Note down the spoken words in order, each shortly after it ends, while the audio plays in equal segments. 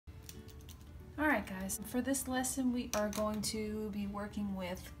Alright guys, for this lesson we are going to be working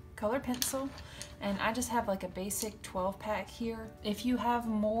with color pencil, and I just have like a basic 12 pack here. If you have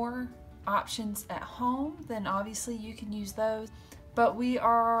more options at home, then obviously you can use those. But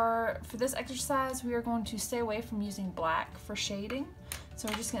for this exercise, we are going to stay away from using black for shading. So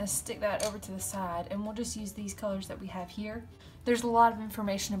we're just going to stick that over to the side, and we'll just use these colors that we have here. There's a lot of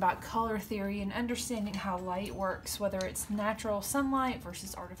information about color theory and understanding how light works, whether it's natural sunlight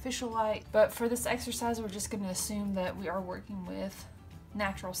versus artificial light. But for this exercise, we're just going to assume that we are working with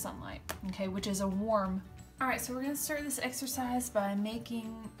natural sunlight, okay, which is a warm. Alright, so we're going to start this exercise by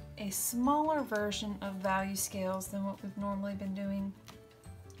making a smaller version of value scales than what we've normally been doing.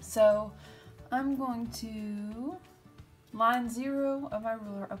 So I'm going to line 0 of my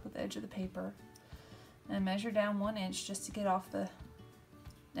ruler up with the edge of the paper and measure down 1 inch just to get off the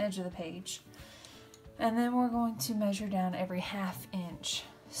edge of the page. And then we're going to measure down every ½ inch.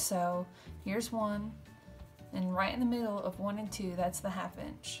 So here's 1, and right in the middle of 1 and 2, that's the ½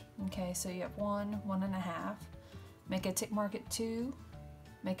 inch. Okay, so you have 1, 1 and a half. Make a tick mark at 2,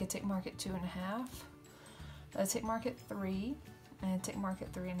 make a tick mark at 2 and a half, a tick mark at 3, and a tick mark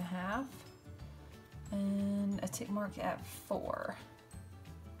at 3 and a half, and a tick mark at 4.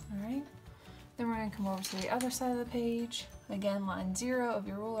 Alright, then we're going to come over to the other side of the page. Again, line 0 of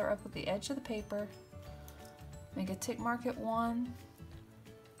your ruler up with the edge of the paper. Make a tick mark at 1,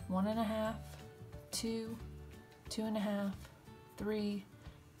 1 and a half, 2, 2 and a half, 3,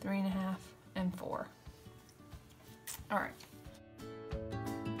 3 and a half, and 4. Alright.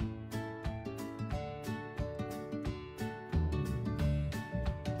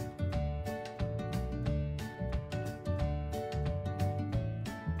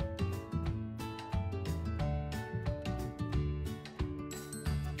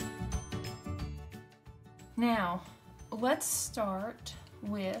 Now, let's start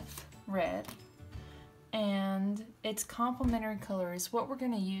with red, and its complementary color is what we're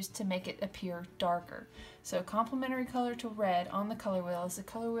going to use to make it appear darker. So complementary color to red on the color wheel is the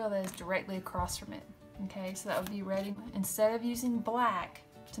color wheel that is directly across from it. Okay, so that would be red. Instead of using black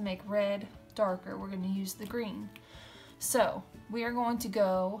to make red darker, we're going to use the green. So we are going to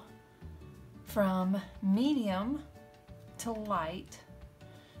go from medium to light,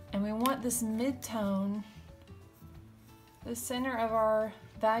 and we want this mid-tone. The center of our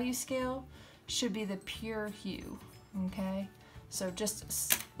value scale should be the pure hue, okay? So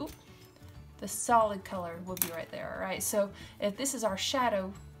just, the solid color will be right there, all right? So if this is our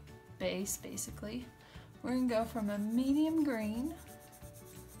shadow base, basically, we're gonna go from a medium green.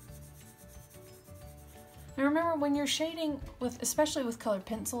 And remember, when you're shading, especially with colored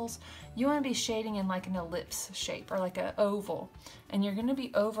pencils, you want to be shading in like an ellipse shape or like an oval. And you're gonna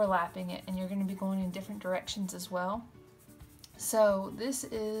be overlapping it, and you're gonna be going in different directions as well. So this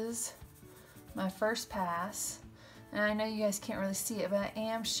is my first pass, and I know you guys can't really see it, but I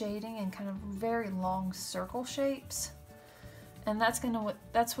am shading in kind of very long circle shapes, and that's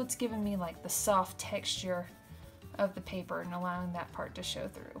what's giving me like the soft texture of the paper and allowing that part to show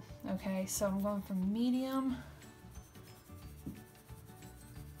through. Okay, so I'm going from medium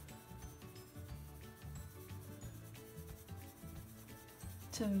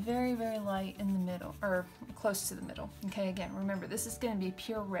to very, very light in the middle, or close to the middle. Okay, again, remember, this is going to be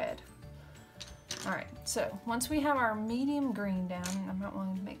pure red. Alright, so once we have our medium green down, I might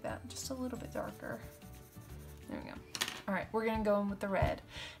want to make that just a little bit darker. There we go. Alright, we're going to go in with the red.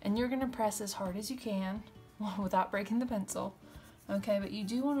 And you're going to press as hard as you can without breaking the pencil. Okay, but you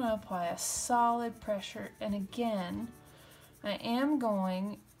do want to apply a solid pressure. And again, I am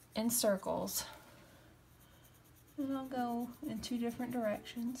going in circles. And I'll go in 2 different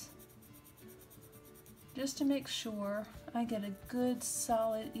directions just to make sure I get a good,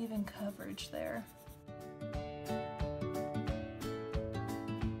 solid, even coverage there.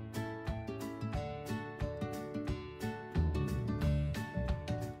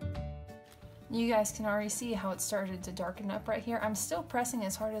 You guys can already see how it started to darken up right here. I'm still pressing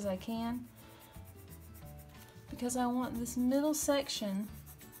as hard as I can because I want this middle section,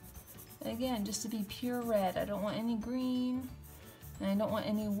 again, just to be pure red. I don't want any green, and I don't want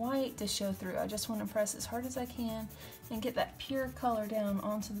any white to show through. I just want to press as hard as I can and get that pure color down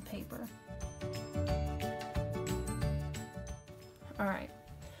onto the paper. Alright,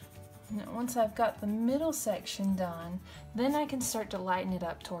 now once I've got the middle section done, then I can start to lighten it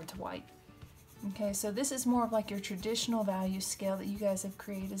up towards white. Okay, so this is more of like your traditional value scale that you guys have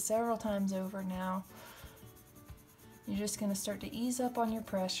created several times over now. You're just going to start to ease up on your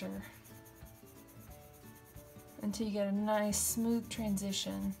pressure until you get a nice smooth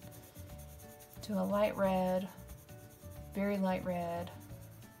transition to a light red, very light red,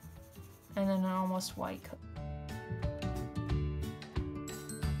 and then an almost white color.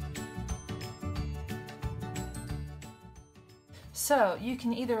 So you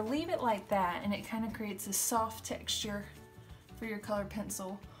can either leave it like that and it kind of creates a soft texture for your colored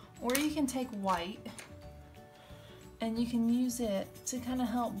pencil, or you can take white and you can use it to kind of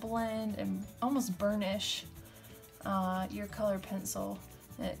help blend and almost burnish your colored pencil.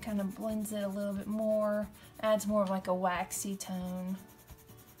 It kind of blends it a little bit more, adds more of like a waxy tone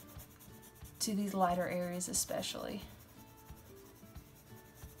to these lighter areas especially.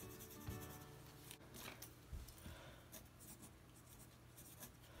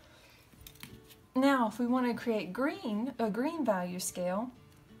 Now, if we want to create a green value scale,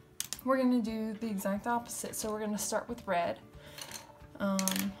 we're going to do the exact opposite. So we're going to start with red. I'll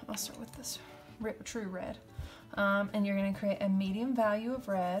start with this true red. And you're going to create a medium value of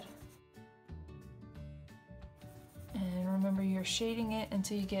red. And remember, you're shading it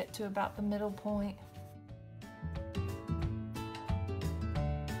until you get to about the middle point.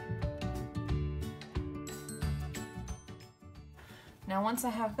 Now once I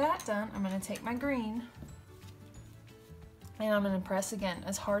have that done, I'm going to take my green and I'm going to press again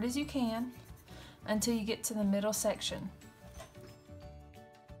as hard as you can until you get to the middle section.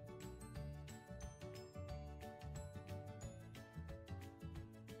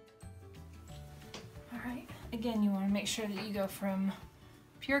 Alright, again, you want to make sure that you go from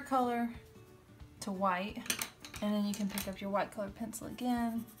pure color to white, and then you can pick up your white colored pencil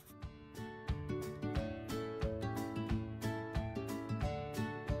again.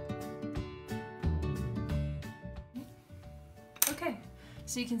 Okay,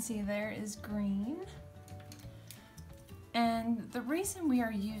 so you can see there is green. And the reason we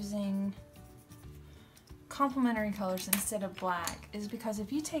are using complementary colors instead of black is because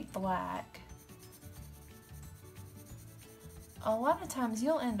if you take black, a lot of times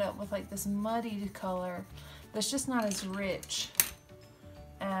you'll end up with like this muddied color that's just not as rich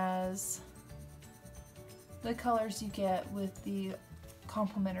as the colors you get with the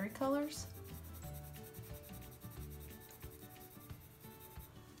complementary colors.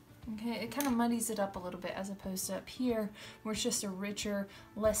 Okay, it kind of muddies it up a little bit as opposed to up here where it's just a richer,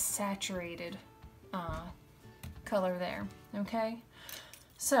 less saturated color there, okay?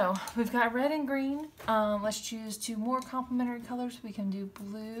 So we've got red and green. Let's choose two more complementary colors. We can do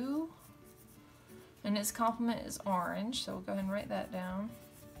blue, and its complement is orange, so we'll go ahead and write that down.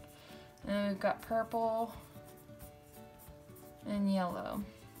 And then we've got purple and yellow.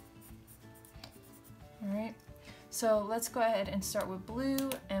 All right. So let's go ahead and start with blue,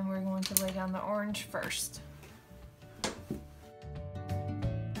 and we're going to lay down the orange first.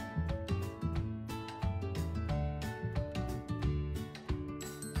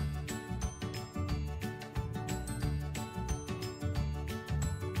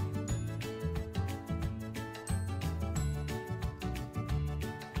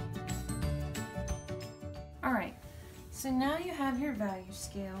 All right. So now you have your value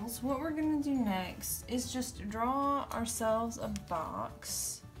scales. What we're going to do next is just draw ourselves a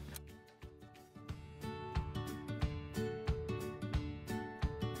box.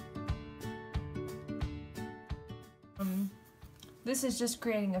 This is just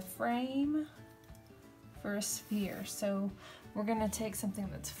creating a frame for a sphere. So we're going to take something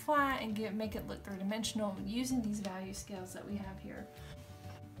that's flat and make it look three-dimensional using these value scales that we have here.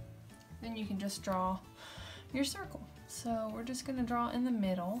 Then you can just draw your circle. So we're just going to draw in the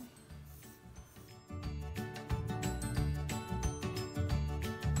middle.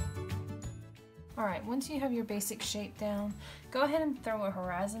 Alright, once you have your basic shape down, go ahead and throw a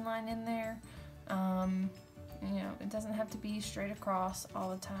horizon line in there. You know, it doesn't have to be straight across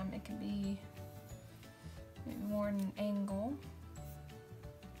all the time. It can be maybe more at an angle.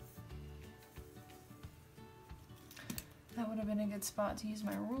 That would have been a good spot to use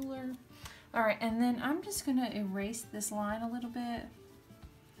my ruler. Alright, and then I'm just going to erase this line a little bit,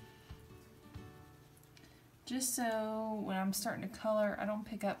 just so when I'm starting to color, I don't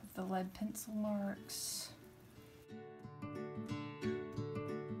pick up the lead pencil marks.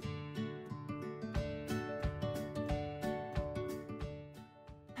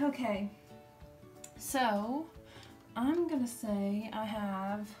 Okay, so I'm going to say I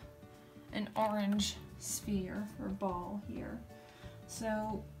have an orange sphere or ball here.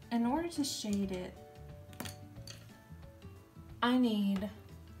 So in order to shade it, I need,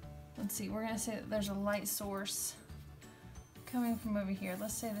 let's see, we're going to say that there's a light source coming from over here.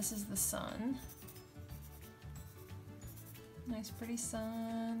 Let's say this is the sun. Nice pretty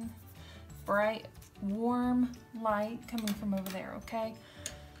sun. Bright, warm light coming from over there, okay?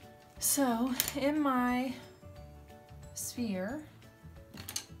 So in my sphere,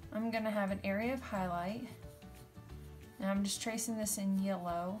 I'm gonna have an area of highlight, and I'm just tracing this in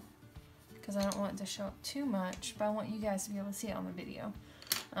yellow because I don't want it to show up too much, but I want you guys to be able to see it on the video.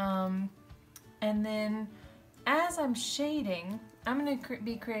 And then as I'm shading, I'm going to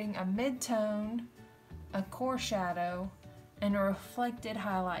be creating a mid-tone, a core shadow, and a reflected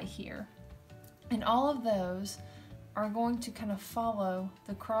highlight here. And all of those are going to kind of follow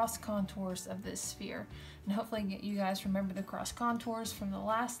the cross contours of this sphere. And hopefully you guys remember the cross contours from the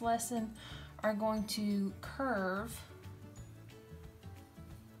last lesson are going to curve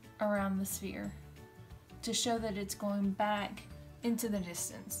around the sphere to show that it's going back into the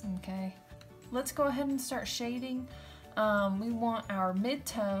distance, okay? Let's go ahead and start shading. We want our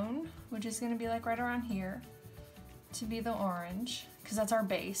mid-tone, which is going to be like right around here, to be the orange, because that's our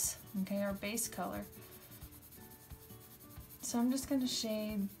base, okay, our base color. So I'm just going to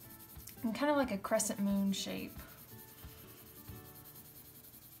shade in kind of like a crescent moon shape,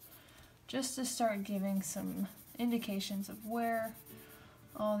 just to start giving some indications of where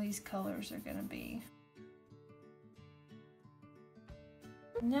all these colors are going to be.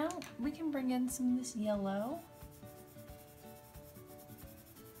 Now we can bring in some of this yellow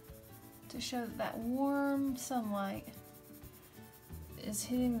to show that that warm sunlight is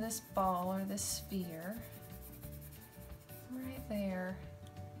hitting this ball or this sphere right there,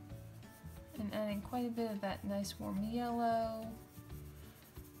 and adding quite a bit of that nice warm yellow.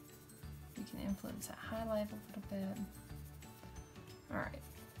 We can influence that highlight a little bit. Alright,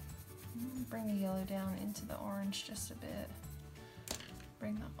 bring the yellow down into the orange just a bit.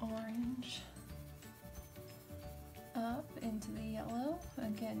 Bring the orange up into the yellow.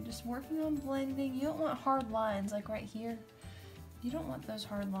 Again, just working on blending. You don't want hard lines like right here. You don't want those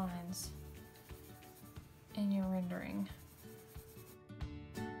hard lines in your rendering.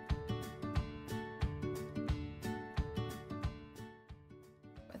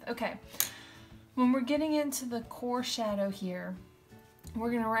 Okay, when we're getting into the core shadow here,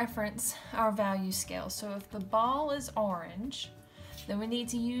 we're going to reference our value scale. So if the ball is orange, then we need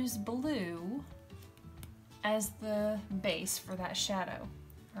to use blue as the base for that shadow.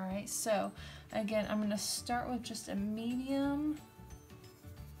 Alright, so again, I'm going to start with just a medium.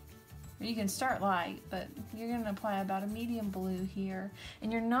 You can start light, but you're going to apply about a medium blue here.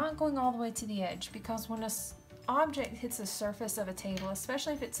 And you're not going all the way to the edge, because when an object hits the surface of a table,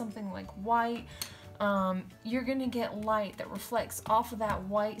 especially if it's something like white, you're going to get light that reflects off of that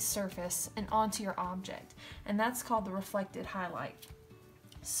white surface and onto your object, and that's called the reflected highlight.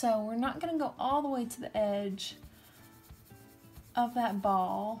 So we're not going to go all the way to the edge of that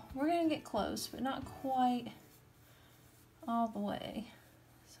ball. We're going to get close, but not quite all the way.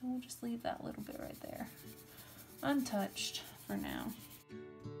 So we'll just leave that little bit right there untouched for now.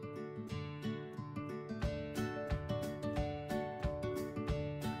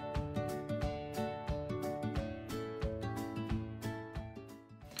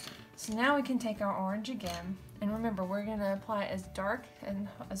 So now we can take our orange again, and remember, we're going to apply it as dark and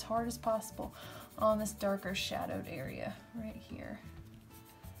as hard as possible on this darker shadowed area right here.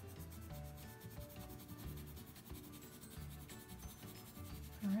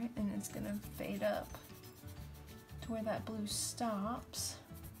 Alright, and it's going to fade up to where that blue stops.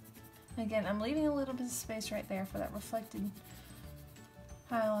 Again, I'm leaving a little bit of space right there for that reflected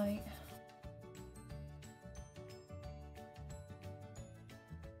highlight.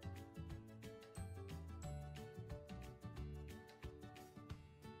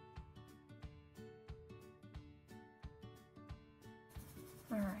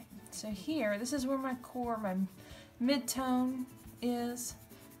 Alright, so here, this is where my core, my mid-tone is.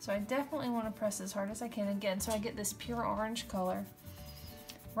 So I definitely want to press as hard as I can again, so I get this pure orange color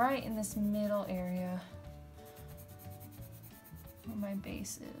right in this middle area where my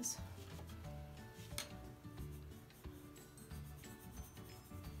base is.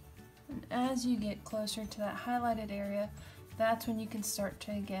 And as you get closer to that highlighted area, that's when you can start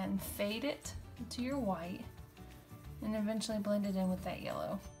to again fade it to your white and eventually blend it in with that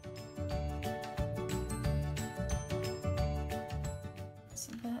yellow.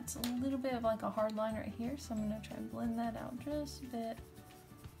 So that's a little bit of like a hard line right here, so I'm going to try and blend that out just a bit.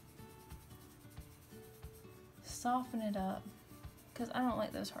 Soften it up, because I don't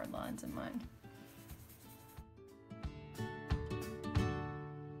like those hard lines in mine.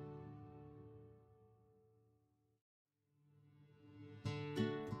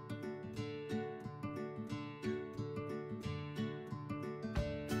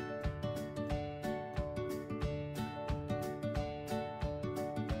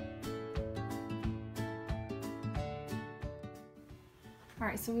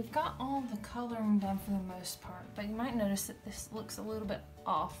 Alright, so we've got all the coloring done for the most part, but you might notice that this looks a little bit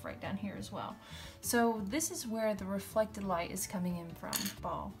off right down here as well. So this is where the reflected light is coming in from the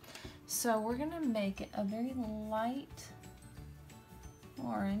ball. So we're gonna make it a very light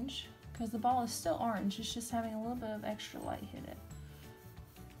orange, because the ball is still orange, it's just having a little bit of extra light hit it.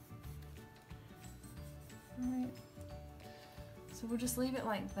 Alright, so we'll just leave it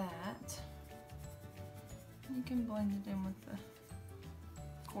like that. You can blend it in with the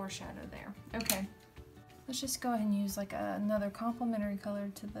core shadow there. Okay, let's just go ahead and use like another complementary color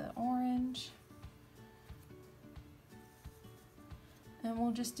to the orange. And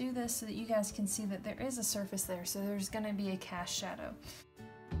we'll just do this so that you guys can see that there is a surface there, so there's going to be a cast shadow.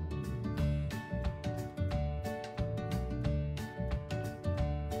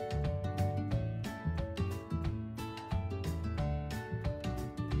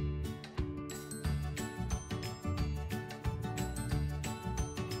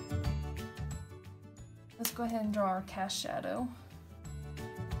 Let's go ahead and draw our cast shadow.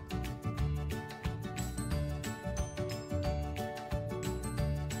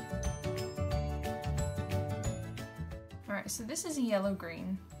 Alright, so this is a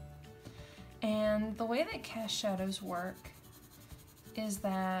yellow-green, and the way that cast shadows work is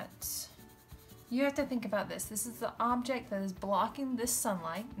that you have to think about this. This is the object that is blocking this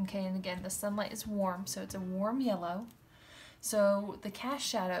sunlight, okay, and again, the sunlight is warm, so it's a warm yellow. So the cast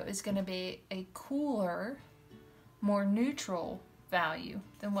shadow is going to be a cooler, more neutral value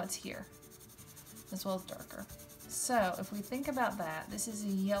than what's here, as well as darker. So if we think about that, this is a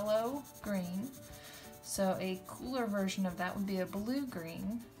yellow-green. So a cooler version of that would be a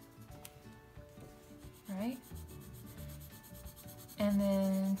blue-green, right? And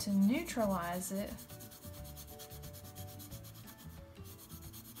then to neutralize it,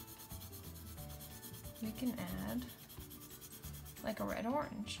 we can add like a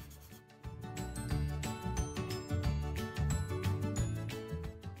red-orange.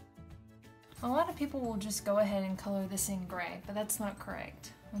 A lot of people will just go ahead and color this in gray, but that's not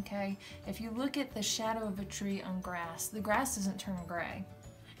correct. Okay, if you look at the shadow of a tree on grass, the grass doesn't turn gray.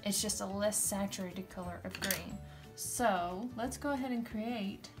 It's just a less saturated color of green. So let's go ahead and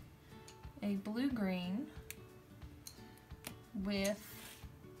create a blue-green with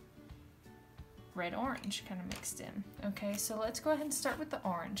red-orange kind of mixed in. Okay, so let's go ahead and start with the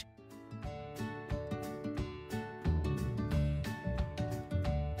orange.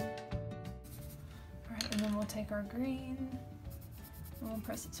 Alright, and then we'll take our green, and we'll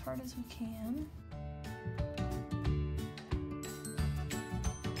press as hard as we can.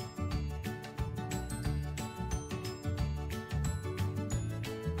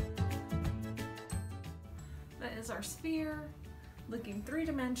 That is our sphere, looking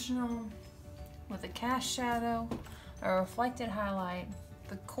three-dimensional, with a cast shadow, a reflected highlight,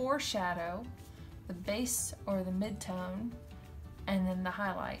 the core shadow, the base or the mid-tone, and then the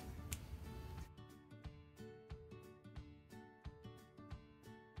highlight.